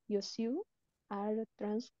and Yosu are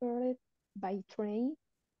transferred by train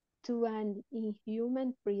to an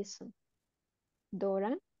inhuman prison.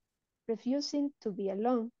 Dora, refusing to be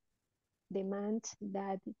alone, demands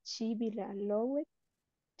that she be allowed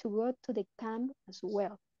to go to the camp as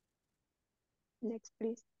well. Next,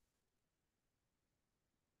 please.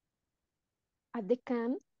 At the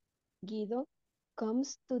camp, Guido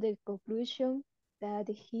comes to the conclusion that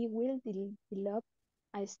he will develop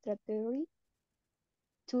a strategy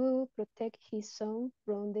to protect his son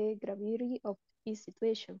from the gravity of his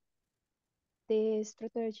situation. The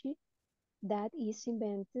strategy that is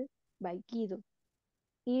invented by Guido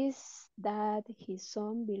is that his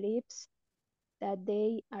son believes that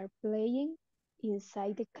they are playing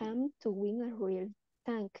inside the camp to win a real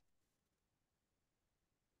tank.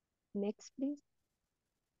 Next, please.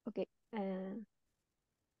 Okay.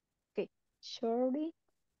 Okay. Shortly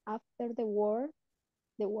after the war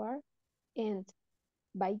ends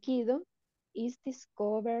by Guido is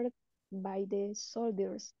discovered by the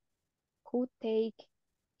soldiers who take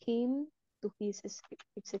him to his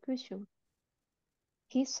execution.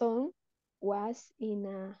 His son was in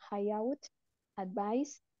a hideout,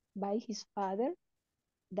 advised by his father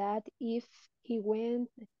that if he went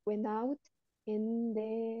out and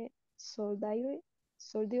the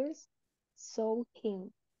soldiers saw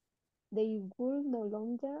him, they would no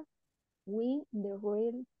longer win the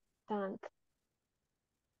real tank.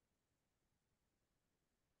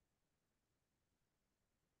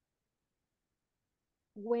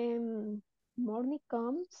 When morning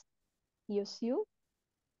comes, Yosu,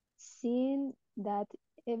 seeing that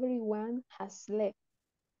everyone has left,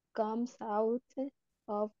 comes out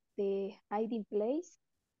of the hiding place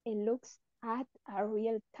and looks at a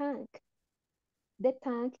real tank. The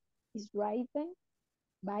tank is driven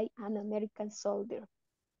by an American soldier.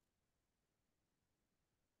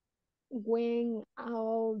 When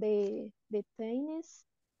all the detainees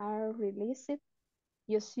are released,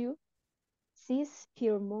 Yosu sees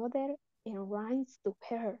her mother and runs to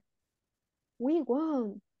her. "We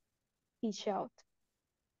won!" he shouts.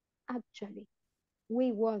 "Actually,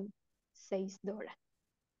 we won," says Dora.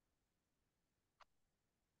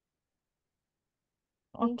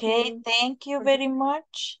 Okay, thank you very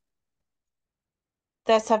much.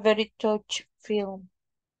 That's a very touch film.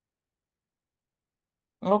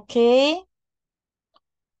 Okay.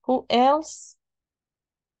 Who else?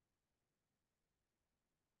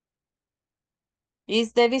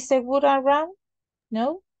 Is Debbie Segura around?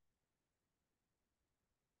 No?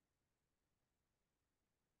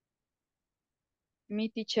 Me,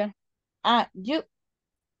 teacher. Ah, you.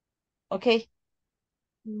 Okay.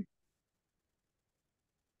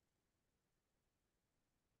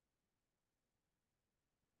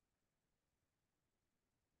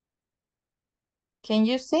 Can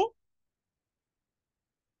you see?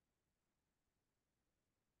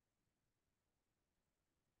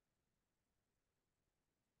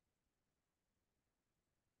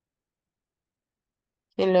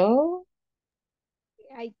 Hello?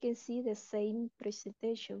 I can see the same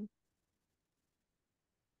presentation.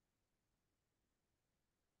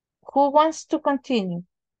 Who wants to continue?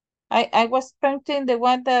 I was printing the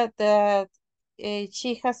one that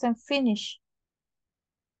she hasn't finished.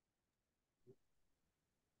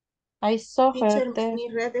 I saw her Teacher, there. mi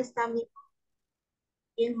red está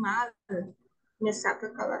bien mal. Me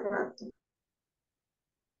saca cada rato.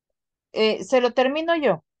 Se lo termino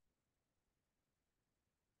yo.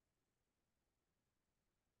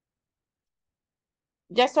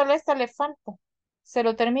 Ya solo esta le falta. Se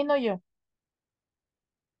lo termino yo.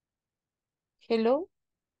 Hello.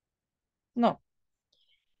 No.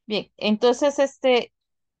 Bien, entonces,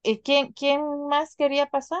 ¿quién más quería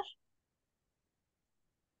pasar?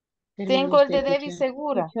 Termine Tengo el de usted, Debbie teacher.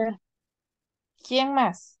 Segura. Teacher. ¿Quién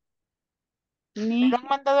más? ¿Me Mi, lo han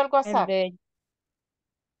mandado al el WhatsApp? de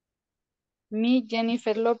mi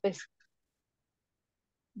Jennifer López.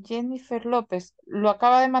 Jennifer López. ¿Lo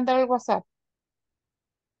acaba de mandar al WhatsApp?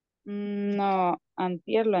 No,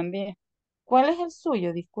 antier lo envié. ¿Cuál es el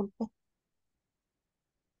suyo? Disculpe.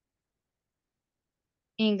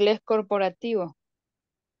 Inglés corporativo.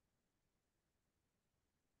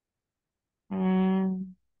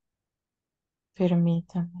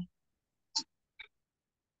 Permítame.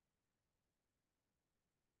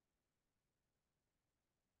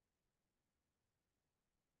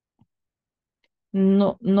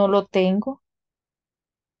 No, no lo tengo.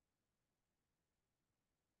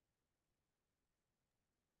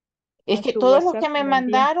 Es A que su todos los WhatsApp que me lo envié.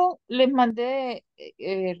 mandaron, les mandé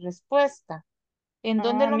respuesta. ¿En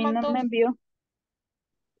dónde Ah, a lo mí no mandó? me envió.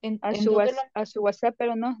 ¿En dónde lo? A su WhatsApp,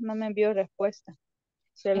 pero no me envió respuesta.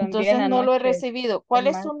 Se lo envié en Entonces la no lo he noche recibido. del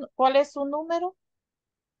martes. ¿Cuál es su número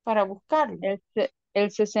para buscarlo?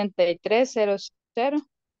 El 6300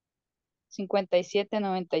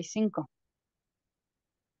 5795.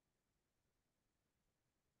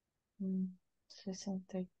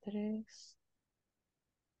 63.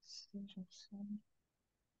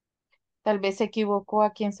 Tal vez se equivocó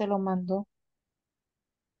a quien se lo mandó.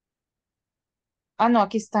 Ah, no,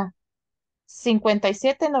 aquí está.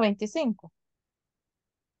 5795.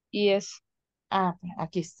 Y es, Ah,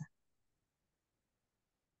 aquí está.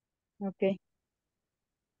 ok.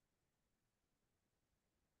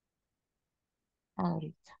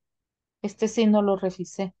 Ahorita. Este sí no lo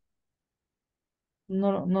revisé.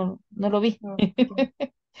 No lo vi. Ok.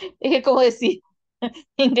 Es que como decía,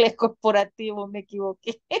 inglés corporativo, me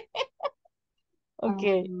equivoqué. Ok,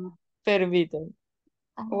 Um, permítame.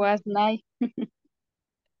 Ah, was nice.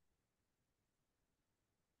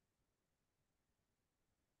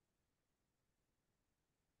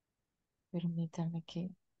 permítame que.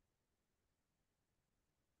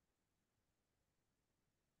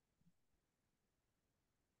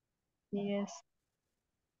 Yes.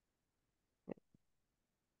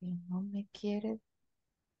 Que no me quiere.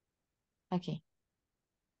 Aquí.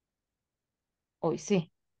 Hoy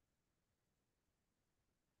sí.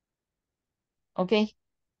 Ok.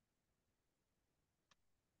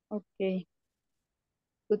 Okay.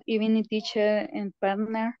 Good evening, teacher and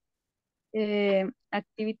partner.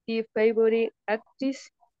 Activity favorite activities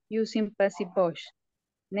using passive voice.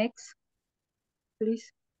 Next,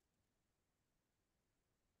 please.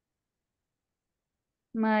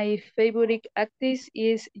 My favorite actress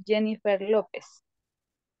is Jennifer Lopez.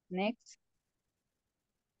 Next.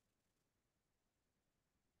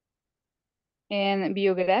 And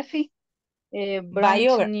biography.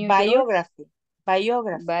 Bronx, New York.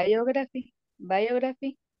 Biography.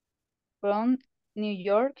 Biography. From New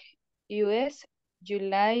York, US,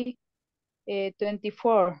 July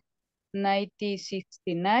 24,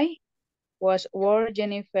 1969. Was born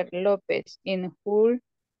Jennifer Lopez in full.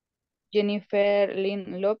 Jennifer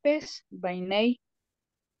Lynn Lopez, by name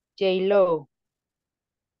J-Lo.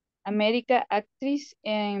 American actress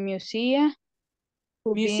and musician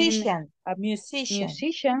who been Musician. a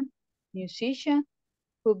Musician. musician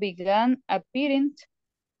who began appearing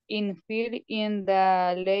in film in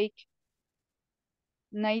the late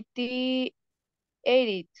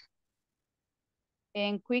 1980s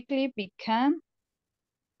and quickly became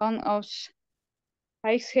one of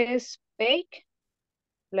highest paid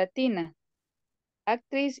Latina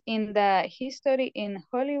actress in the history in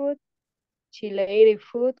Hollywood. She later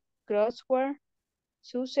found crossword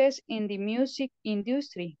success in the music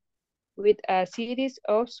industry with a series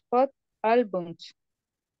of spot albums.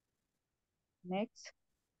 Next.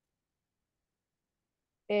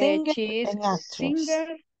 Singer She is and actress.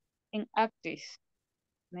 singer and actress.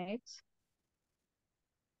 Next.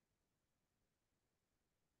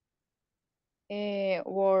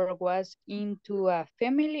 Was into a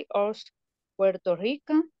family of Puerto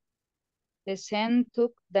Rican descent,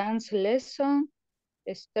 took dance lessons,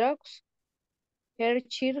 strokes her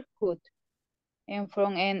childhood, and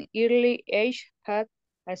from an early age had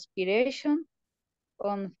aspiration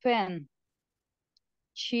on fame.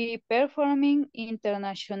 She performing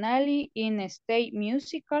internationally in state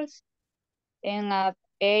musicals and at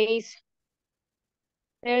age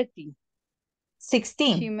 30.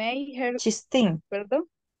 16. She made her, 16. pardon,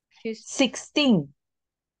 she's 16.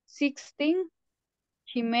 16.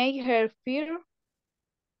 She made her first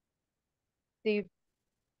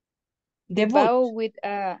Debut.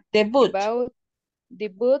 Debut.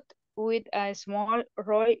 debut with a small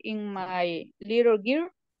role in My Little Girl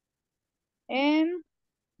in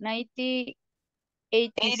 1986.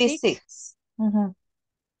 86.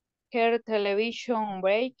 Her television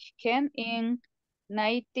break came in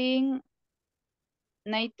 90.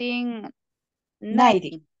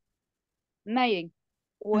 1990,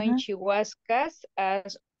 when she was cast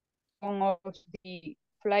as one of the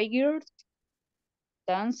flyers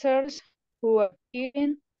dancers who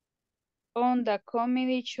appeared on the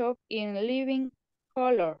comedy show in Living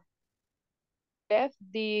Color. Left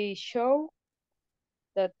the show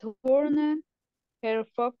that turned her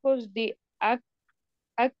focus the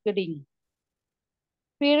acting.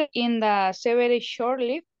 Appeared in the several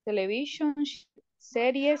short-lived television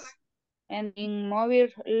series and in movie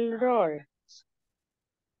roles.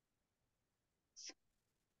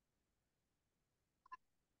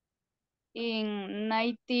 In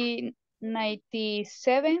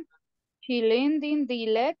 1997, she landed the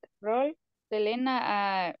lead role Selena,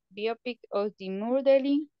 a biopic of the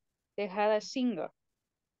murdering Tejada singer.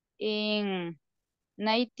 In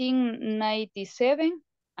 1997,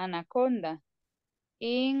 Anaconda.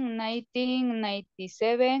 In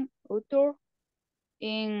 1997, Utur.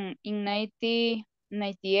 In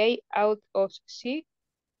 1998, Out of Sight.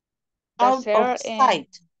 Out of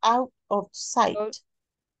sight. Out of sight.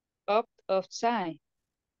 Out of sight.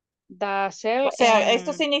 The cell O sea,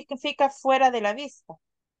 esto significa fuera de la vista.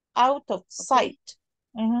 Out of sight.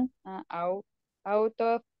 Out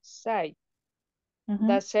of sight.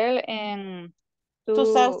 The cell in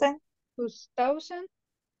 2000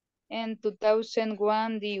 and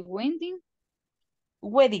 2001, the wedding.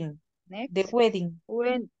 Next. The wedding.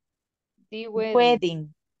 The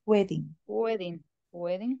wedding.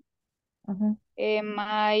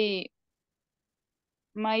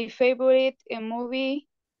 My favorite movie,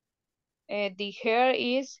 the hair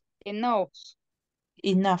is enough.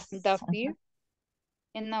 The fear,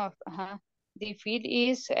 enough. The fear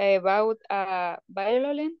is about a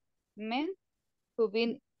violent man who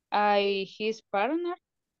been his partner,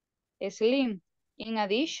 Slim. In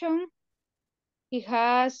addition, he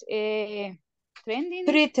has a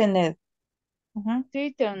threatened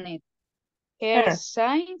her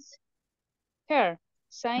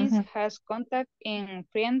signs has contact in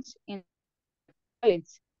friends in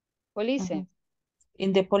police.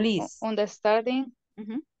 In the police. Understanding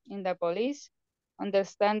in the police,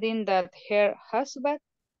 understanding that her husband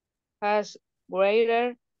has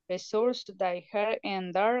greater resources than her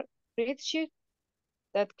and dark creatures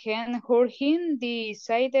that can hurt him,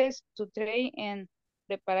 decides to try and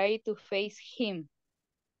prepare to face him.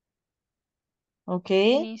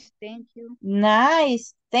 Okay. Finish. Thank you.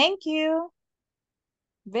 Nice. Thank you.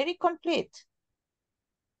 Very complete.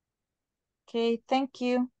 Okay, thank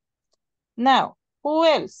you. Now, who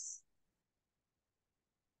else?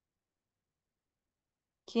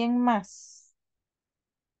 ¿Quién más?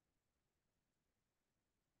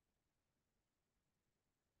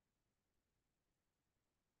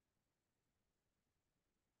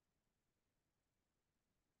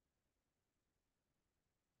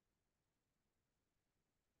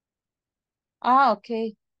 Ah, ok.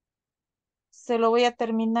 Se lo voy a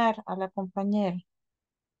terminar a la compañera.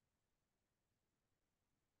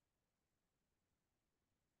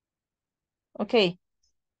 Okay.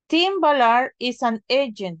 Tim Ballard is an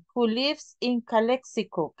agent who lives in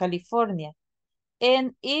Calexico, California,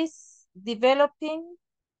 and is developing.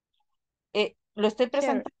 Lo estoy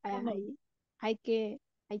presentando. I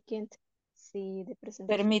can't see the presentation.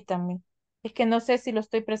 Permítanme. Es que no sé si lo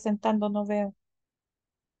estoy presentando, no veo.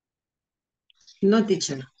 No,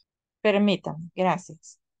 teacher. Permítanme,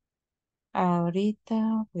 gracias.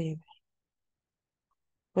 Ahorita voy a ver.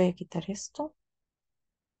 Voy a quitar esto.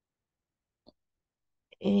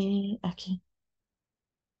 Aquí.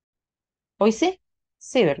 ¿Hoy sí?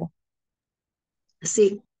 Sí, ¿verdad?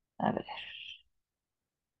 Sí. A ver.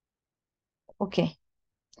 Ok.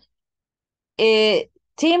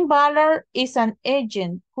 Tim Ballard is an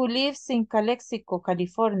agent who lives in Calexico,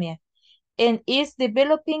 California, and is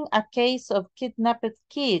developing a case of kidnapped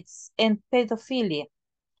kids and pedophilia.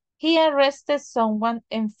 He arrested someone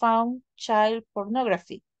and found child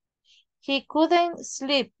pornography. He couldn't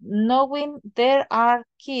sleep knowing there are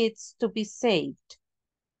kids to be saved.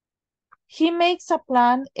 He makes a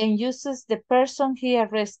plan and uses the person he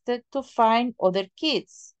arrested to find other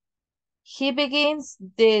kids. He begins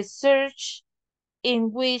the search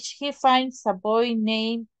in which he finds a boy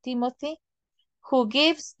named Timothy who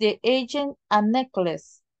gives the agent a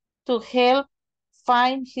necklace to help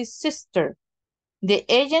find his sister. The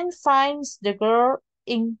agent finds the girl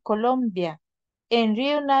in Colombia and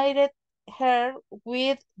reunited her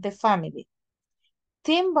with the family.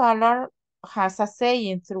 Tim Ballard has a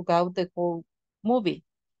saying throughout the whole movie: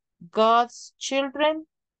 God's children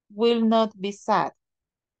will not be sad.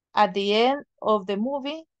 At the end of the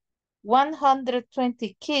movie,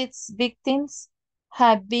 120 kids victims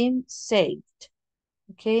have been saved.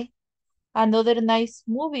 Okay, another nice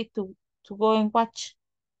movie to go and watch.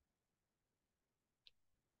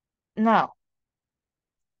 Now,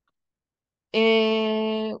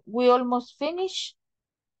 we almost finished.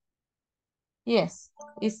 Yes,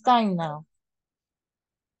 it's time now.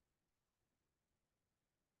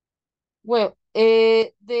 Well,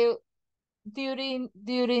 during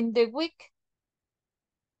the week,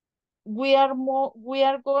 we are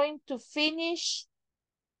going to finish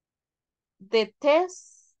the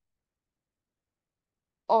test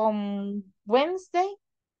on Wednesday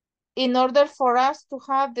in order for us to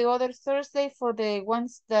have the other Thursday for the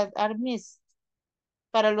ones that are missed,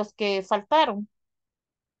 para los que faltaron.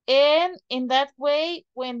 And in that way,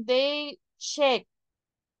 when they check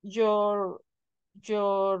your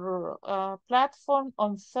platform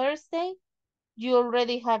on Thursday, you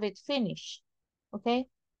already have it finished. Okay,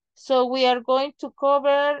 so we are going to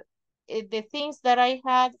cover the things that I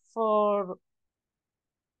had for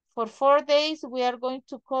 4 days. We are going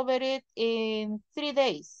to cover it in 3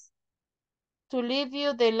 days to leave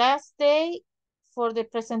you the last day for the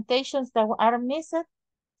presentations that are missing,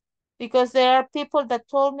 because there are people that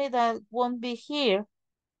told me that won't be here.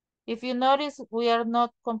 If you notice, we are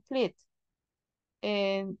not complete,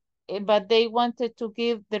 and but they wanted to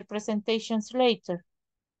give their presentations later.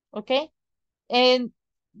 Okay, and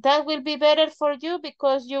that will be better for you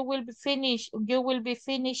because you will be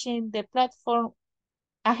finishing the platform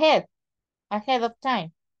ahead of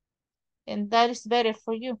time, and that is better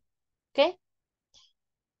for you. Okay,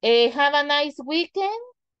 have a nice weekend.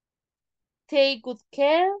 Take good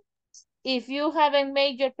care. If you haven't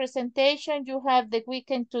made your presentation, you have the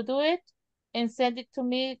weekend to do it and send it to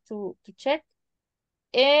me to check.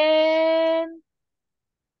 And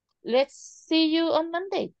let's see you on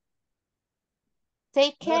Monday.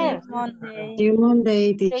 Take care. Monday. See you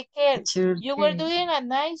Monday, Take care. teacher. You were doing a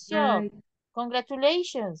nice job.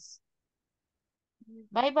 Congratulations.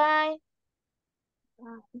 Bye-bye.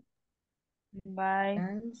 Bye.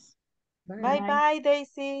 Bye-bye,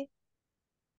 Daisy.